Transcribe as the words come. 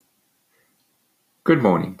Good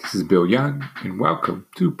morning. This is Bill Young, and welcome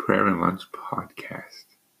to Prayer and Lunch Podcast.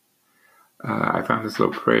 I found this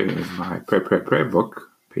little prayer in my prayer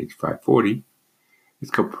book, page 540.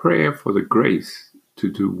 It's called Prayer for the Grace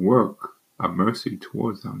to Do Work of Mercy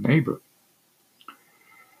Towards Our Neighbor.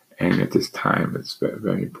 And at this time, it's very,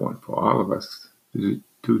 very important for all of us to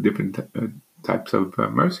do different types of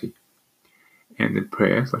mercy. And the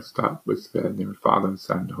prayers, let's start with the name of the Father, and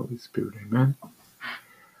Son, and the Holy Spirit. Amen.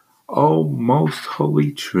 O most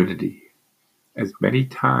holy Trinity, as many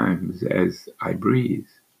times as I breathe,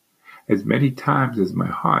 as many times as my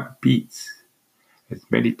heart beats, as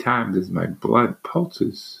many times as my blood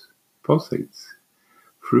pulsates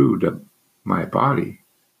through my body,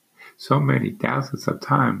 so many thousands of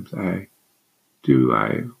times I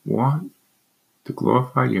want to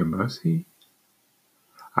glorify your mercy.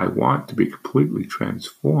 I want to be completely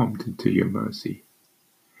transformed into your mercy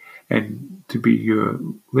and to be your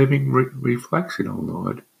living reflection, O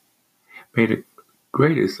Lord. May the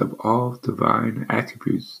greatest of all divine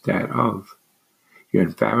attributes, that of your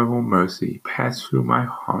infathomable mercy, pass through my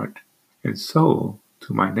heart and soul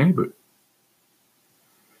to my neighbor.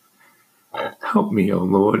 Help me, O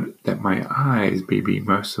Lord, that my eyes may be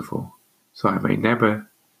merciful, so I may never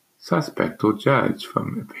suspect or judge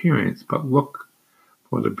from appearance, but look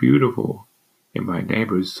for the beautiful in my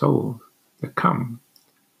neighbor's soul that come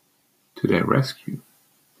to their rescue.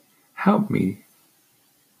 Help me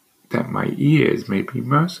that my ears may be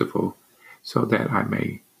merciful, so that I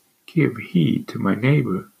may give heed to my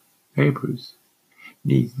neighbors,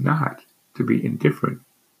 needs not to be indifferent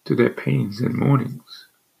to their pains and mournings.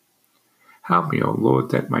 Help me, O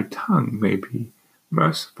Lord, that my tongue may be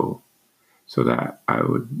merciful, so that I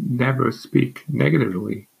would never speak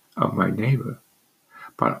negatively of my neighbor,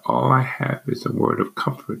 but all I have is a word of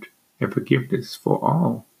comfort and forgiveness for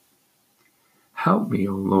all. Help me,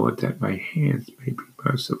 O Lord, that my hands may be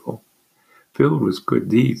merciful, filled with good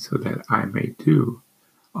deeds, so that I may do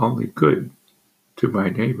only good to my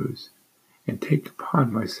neighbors, and take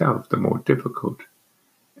upon myself the more difficult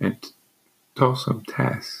and toilsome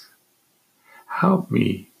tasks. Help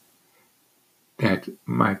me that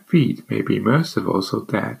my feet may be merciful, so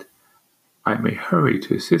that I may hurry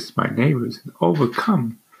to assist my neighbors and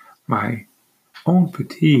overcome my own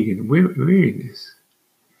fatigue and weariness,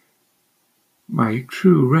 my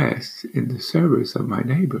true rest in the service of my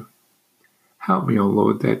neighbor. Help me, O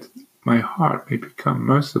Lord, that my heart may become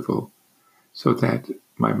merciful, so that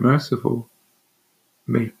my merciful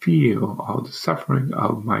may feel all the suffering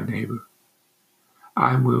of my neighbor.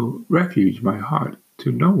 I will refuge my heart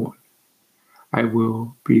to no one. I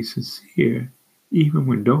will be sincere even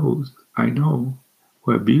when those I know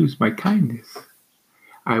will abuse my kindness.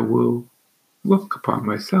 I will look upon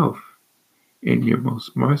myself in your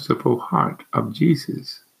most merciful heart of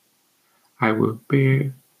Jesus. I will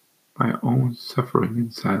bear my own suffering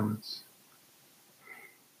in silence.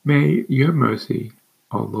 May your mercy,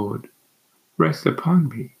 O Lord, rest upon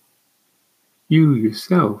me. You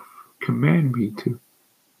yourself command me to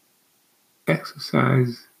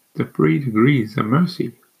exercise the 3 degrees of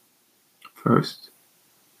mercy. First,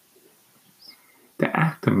 the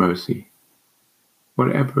act of mercy,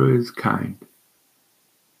 whatever is kind.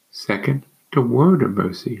 Second, the word of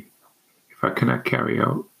mercy. If I cannot carry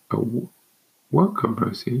out a work of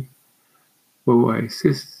mercy, will I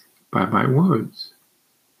assist by my words?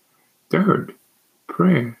 Third,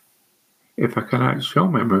 prayer. If I cannot show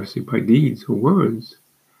my mercy by deeds or words,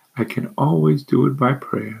 I can always do it by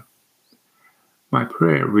prayer. My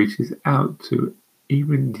prayer reaches out to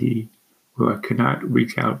even where I cannot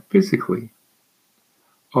reach out physically.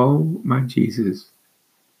 Oh, my Jesus,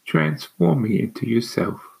 transform me into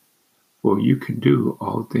yourself, for you can do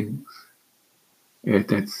all things.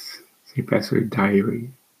 That's St. Basil's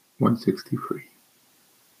Diary 163.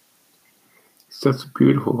 It's just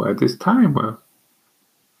beautiful at this time where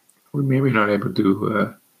we may not be able to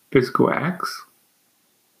do physical acts.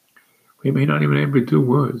 We may not even be able to do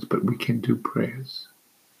words, but we can do prayers.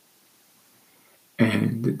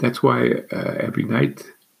 And that's why every night,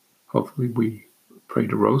 hopefully, we pray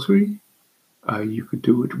the rosary. You could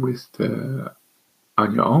do it with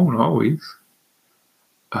on your own always.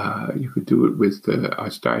 You could do it with the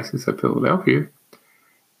Archdiocese of Philadelphia.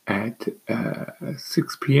 At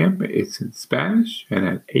 6 p.m. it's in Spanish, and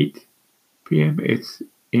at 8 p.m. it's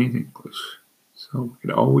in English. So we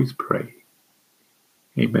can always pray.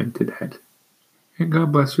 Amen to that. And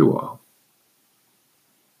God bless you all.